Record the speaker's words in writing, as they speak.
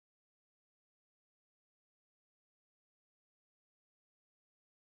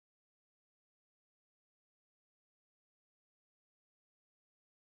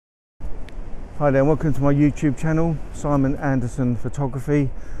Hi there and welcome to my YouTube channel, Simon Anderson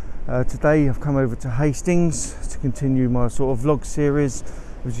Photography. Today I've come over to Hastings to continue my sort of vlog series.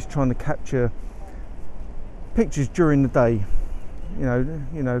 I was just trying to capture pictures during the day, you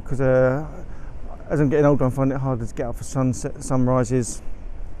know, because as I'm getting older, I'm finding it harder to get out for sunrises,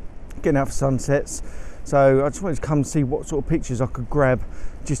 getting out for sunsets. So I just wanted to come see what sort of pictures I could grab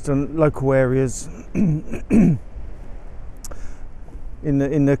just on local areas in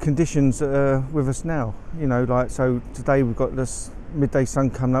the conditions that are with us now. You know, like, so today we've got this midday sun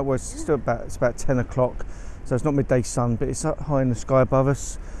coming up. Well, it's about 10 o'clock, so it's not midday sun, but it's up high in the sky above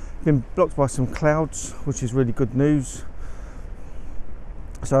us. Been blocked by some clouds, which is really good news.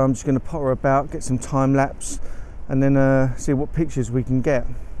 So I'm just going to potter about, get some time lapse, and then see what pictures we can get,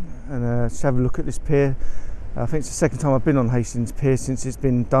 and just have a look at this pier. I think it's the second time I've been on Hastings Pier since it's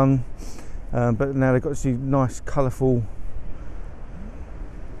been done, but now they've got these nice colourful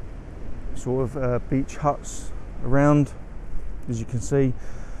sort of beach huts around, as you can see,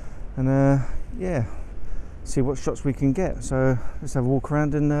 and yeah, see what shots we can get. So let's have a walk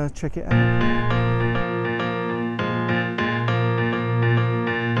around and check it out.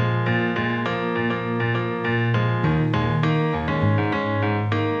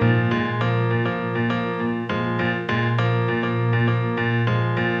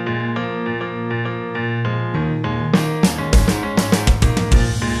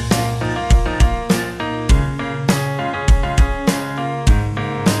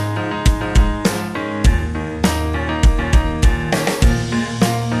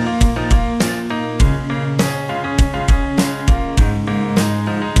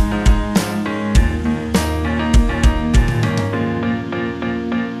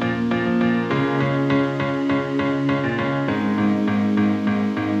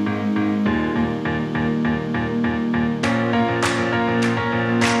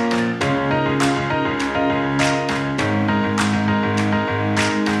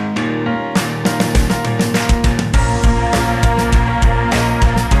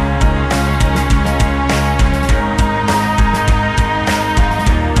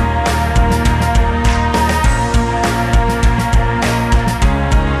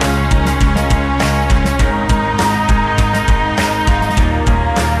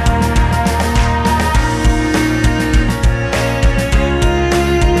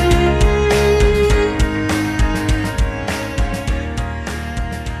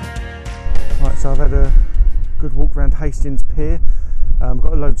 So I've had a good walk around Hastings Pier.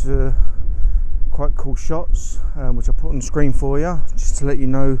 Got loads of quite cool shots, which I put on the screen for you, just to let you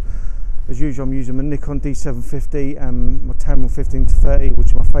know. As usual, I'm using my Nikon D750 and my Tamron 15-30, which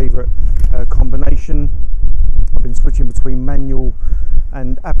is my favourite combination. I've been switching between manual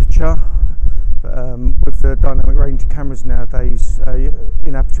and aperture, but with the dynamic range cameras nowadays,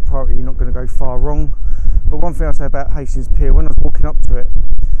 in aperture priority you're not going to go far wrong. But one thing I say about Hastings Pier, when I was walking up to it,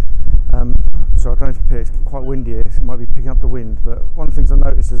 so I don't know if you can hear, it's quite windy here, so it might be picking up the wind, but one of the things I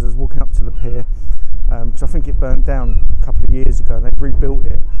noticed as I was walking up to the pier, because I think it burnt down a couple of years ago and they've rebuilt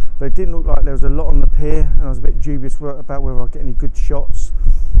it, but it didn't look like there was a lot on the pier, and I was a bit dubious about whether I'd get any good shots.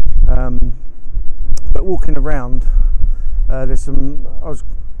 But walking around, I was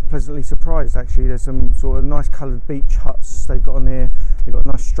pleasantly surprised actually. There's some sort of nice coloured beach huts they've got on here. They've got a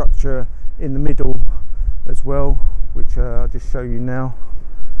nice structure in the middle as well, which I'll just show you now.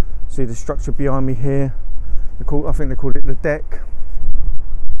 See the structure behind me here. I think they called it the deck.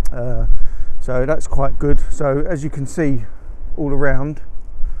 So that's quite good. So as you can see, all around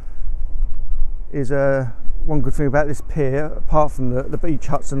is one good thing about this pier, apart from the beach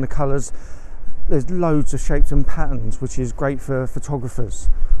huts and the colours. There's loads of shapes and patterns, which is great for photographers.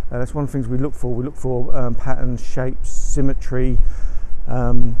 That's one of the things we look for. We look for patterns, shapes, symmetry.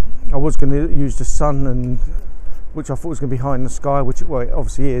 I was going to use the sun, which I thought was going to be high in the sky, which it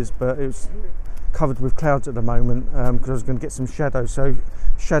obviously is, but it was covered with clouds at the moment, because I was going to get some shadows. So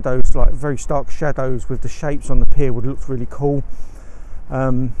shadows, like very stark shadows with the shapes on the pier, would look really cool.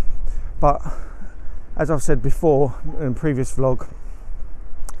 But as I've said before in a previous vlog,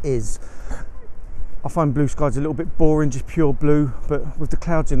 I find blue skies a little bit boring, just pure blue, but with the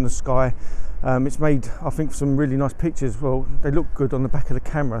clouds in the sky, it's made, I think, some really nice pictures. Well, they look good on the back of the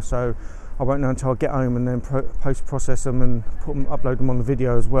camera, so I won't know until I get home and then post-process them and upload them on the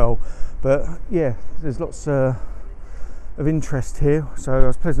video as well. But yeah, there's lots of interest here, so I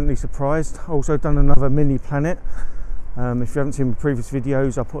was pleasantly surprised. I also done another mini planet. If you haven't seen my previous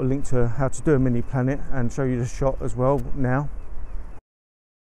videos, I'll put a link to how to do a mini planet and show you the shot as well now.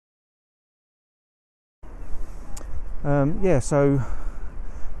 Yeah, so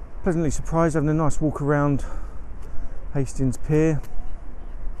pleasantly surprised, having a nice walk around Hastings Pier.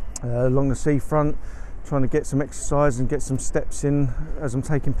 along the seafront, trying to get some exercise and get some steps in as I'm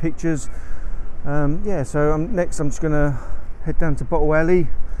taking pictures. Yeah, so next I'm just going to head down to Bottle Alley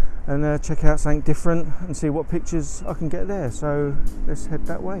and check out something different and see what pictures I can get there. So let's head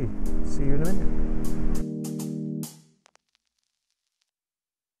that way. See you in a minute.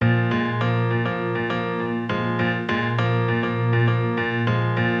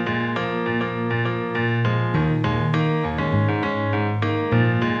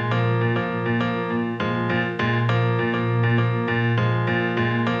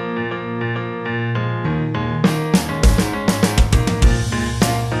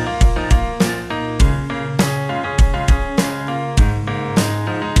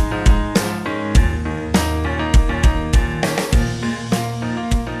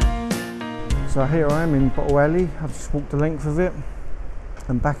 So here I am in Bottle Alley. I've just walked the length of it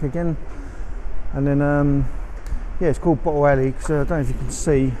and back again, and then yeah, it's called Bottle Alley because I don't know if you can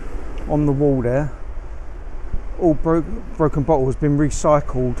see on the wall there, all broken bottle has been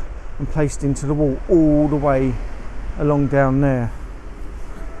recycled and placed into the wall all the way along down there.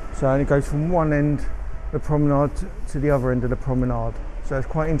 So it goes from one end of the promenade to the other end of the promenade. So it's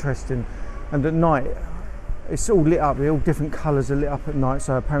quite interesting, and at night it's all lit up. All different colours are lit up at night,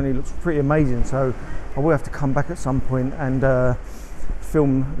 so apparently it looks pretty amazing. So I will have to come back at some point and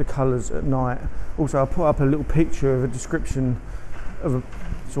film the colours at night. Also, I'll put up a little picture of a description of a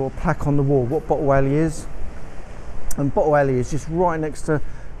sort of plaque on the wall what Bottle Alley is. And Bottle Alley is just right next to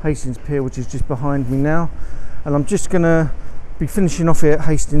Hastings Pier, which is just behind me now. And I'm just going to be finishing off here at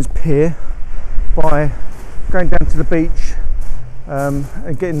Hastings Pier by going down to the beach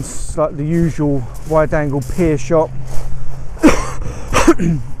and getting like the usual wide angle pier shot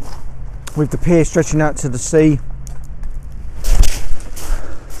with the pier stretching out to the sea.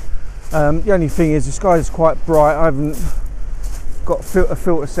 The only thing is the sky is quite bright. I haven't got a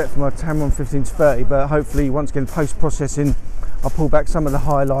filter set for my Tamron 15-30, but hopefully once again post-processing I'll pull back some of the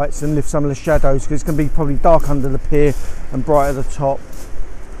highlights and lift some of the shadows, because it's going to be probably dark under the pier and bright at the top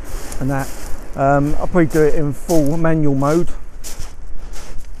and that. I'll probably do it in full manual mode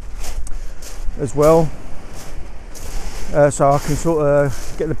as well, so I can sort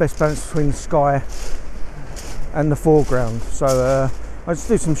of get the best balance between the sky and the foreground. So I'll just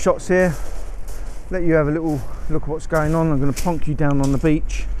do some shots here, let you have a little look at what's going on. I'm going to plonk you down on the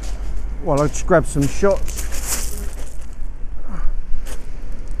beach while I just grab some shots.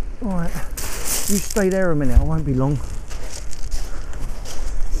 Alright, you stay there a minute, I won't be long.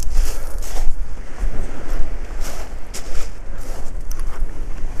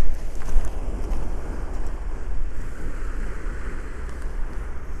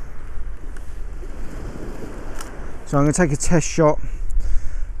 So I'm going to take a test shot.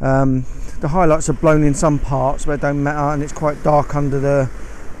 The highlights are blown in some parts, but it don't matter, and it's quite dark under the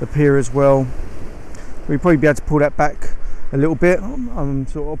pier as well. We'll probably be able to pull that back a little bit. I'm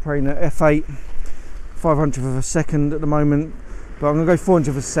sort of operating at f8, 500th of a second at the moment, but I'm going to go 400th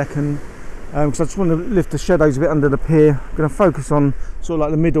of a second because I just want to lift the shadows a bit under the pier. I'm going to focus on sort of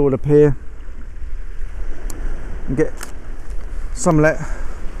like the middle of the pier and get some of that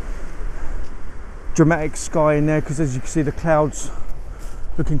dramatic sky in there, because as you can see the clouds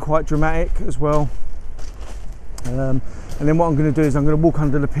looking quite dramatic as well. And then what I'm going to do is I'm going to walk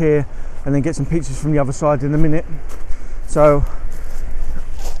under the pier and then get some pictures from the other side in a minute. So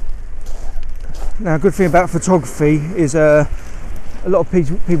now a good thing about photography is a lot of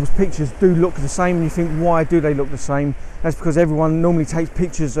people's pictures do look the same, and you think, why do they look the same? That's because everyone normally takes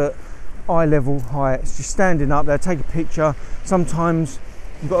pictures at eye level height. It's just standing up there, take a picture. Sometimes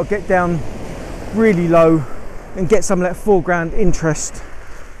you've got to get down really low and get some of that foreground interest,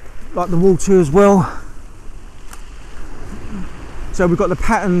 like the water as well. So we've got the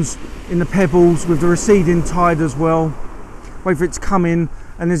patterns in the pebbles with the receding tide as well. Wait for it to come in,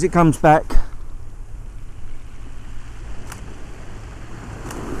 and as it comes back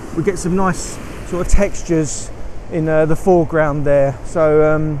we get some nice sort of textures in the foreground there.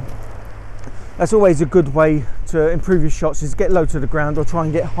 So that's always a good way to improve your shots, is get low to the ground or try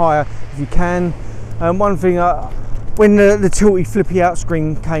and get higher if you can. One thing, when the tilty flippy out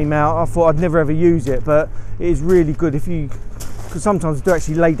screen came out, I thought I'd never ever use it, but it is really good if you, because sometimes I do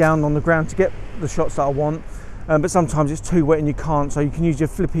actually lay down on the ground to get the shots that I want, but sometimes it's too wet and you can't, so you can use your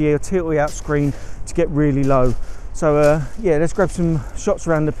flippy or tilty out screen to get really low. So yeah, let's grab some shots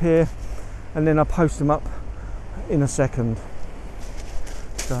around the pier and then I'll post them up in a second.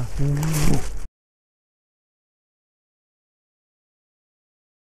 So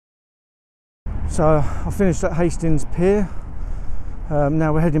I finished at Hastings Pier.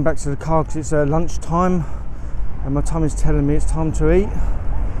 Now we're heading back to the car because it's lunch time and my tummy is telling me it's time to eat.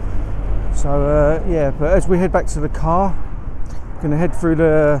 So yeah, but as we head back to the car, we're going to head through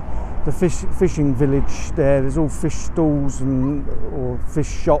the fishing village there. There's all fish stalls or fish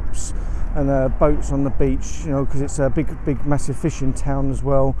shops and boats on the beach, you know, because it's a big massive fishing town as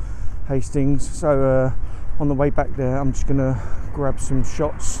well, Hastings. So on the way back there, I'm just going to grab some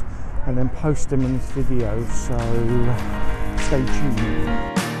shots and then post them in this video, so stay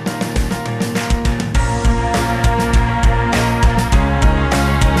tuned.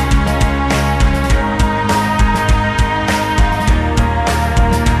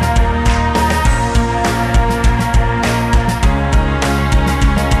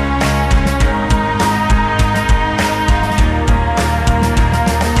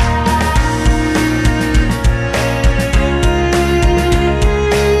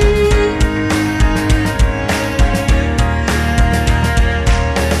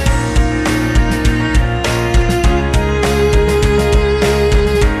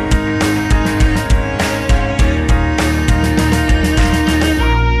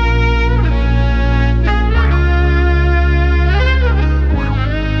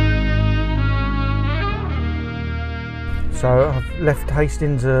 So I've left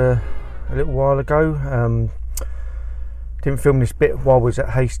Hastings a little while ago. Didn't film this bit while I was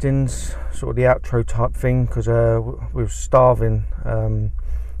at Hastings, sort of the outro type thing, because we were starving,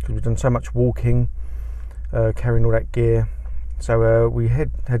 because we've done so much walking, carrying all that gear. So we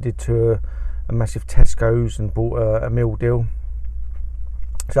headed to a massive Tesco's and bought a meal deal.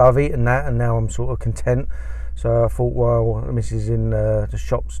 So I've eaten that and now I'm sort of content. So I thought while the missus is in the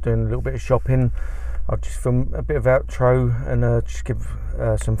shops doing a little bit of shopping, I'll just film a bit of outro and just give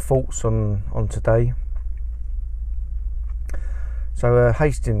some thoughts on today. So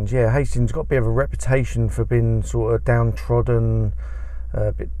Hastings, yeah, Hastings got a bit of a reputation for being sort of downtrodden,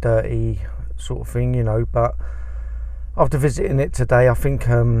 a bit dirty sort of thing, you know, but after visiting it today, I think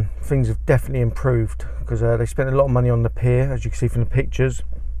things have definitely improved, because they spent a lot of money on the pier, as you can see from the pictures.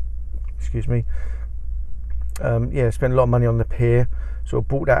 Excuse me. Yeah, spent a lot of money on the pier, sort of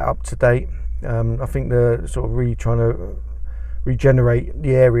brought that up to date. I think they're sort of really trying to regenerate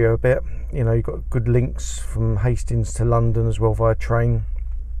the area a bit. You know, you've got good links from Hastings to London as well via train.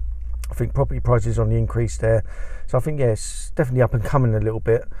 I think property prices on the increase there, so I think yeah, it's definitely up and coming a little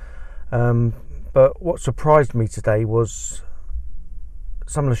bit. But what surprised me today was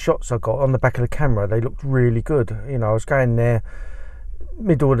some of the shots I got on the back of the camera. They looked really good. You know, I was going there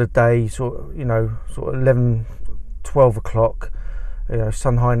middle of the day, sort of 11, 12 o'clock, you know,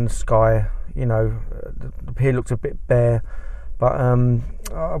 sun high in the sky. You know, the pier looked a bit bare, but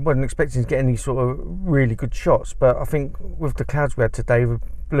I wasn't expecting to get any sort of really good shots. But I think with the clouds we had today, the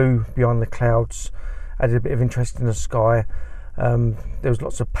blue behind the clouds added a bit of interest in the sky. There was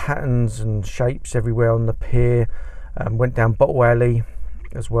lots of patterns and shapes everywhere on the pier. Went down Bottle Alley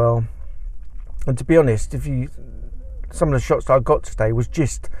as well. And to be honest, some of the shots that I got today was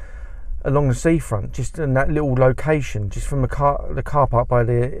just along the seafront, just in that little location, just from the car park by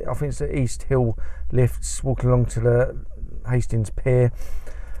the, I think it's the East Hill lifts, walking along to the Hastings pier.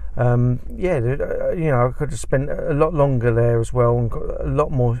 Yeah, you know, I could have spent a lot longer there as well and got a lot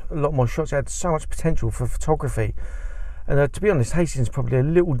more shots. It had so much potential for photography. And to be honest, Hastings is probably a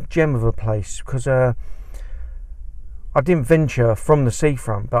little gem of a place, because I didn't venture from the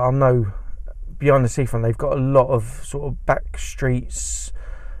seafront, but I know behind the seafront they've got a lot of sort of back streets,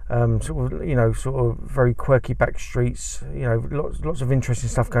 sort of very quirky back streets. You know, lots of interesting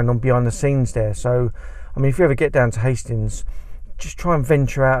stuff going on behind the scenes there. So, I mean, if you ever get down to Hastings, just try and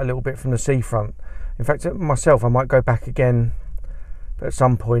venture out a little bit from the seafront. In fact, myself, I might go back again at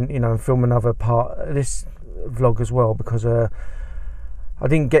some point, you know, and film another part of this vlog as well, because I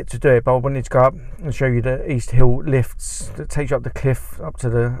didn't get to do it, but I wanted to go up and show you the East Hill lifts that takes you up the cliff, up to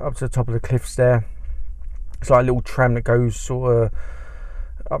the top of the cliffs there. It's like a little tram that goes sort of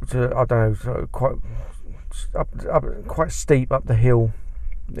up to, I don't know, sort of quite steep up the hill.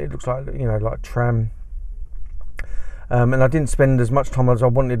 It looks like, you know, like a tram. And I didn't spend as much time as I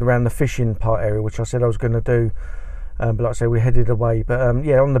wanted around the fishing part area, which I said I was going to do. But like I say, we headed away. But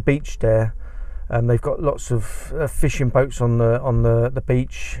yeah, on the beach there, they've got lots of fishing boats on the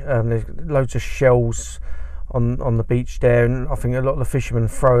beach. There's loads of shells on the beach there, and I think a lot of the fishermen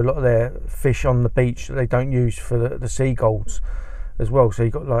throw a lot of their fish on the beach that they don't use for the seagulls as well. So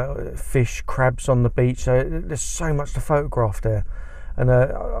you've got like fish, crabs on the beach. So there's so much to photograph there. And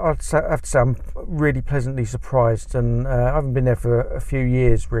I have to say I'm really pleasantly surprised, and I haven't been there for a few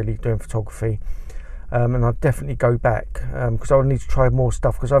years really doing photography, and I'll definitely go back, because I need to try more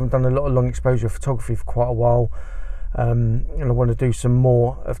stuff, because I haven't done a lot of long exposure photography for quite a while, and I want to do some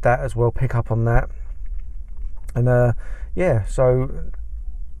more of that as well, pick up on that. And yeah, so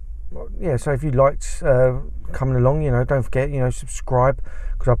yeah, so if you liked coming along, you know, don't forget, you know, subscribe,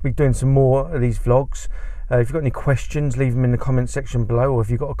 because I'll be doing some more of these vlogs. If you've got any questions, leave them in the comment section below, or if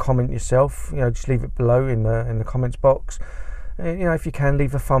you've got a comment yourself, you know, just leave it below in the comments box. You know, if you can,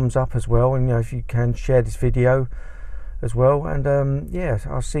 leave a thumbs up as well, and you know, if you can, share this video as well. And yeah,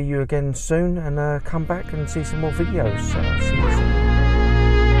 I'll see you again soon, and come back and see some more videos. See you soon.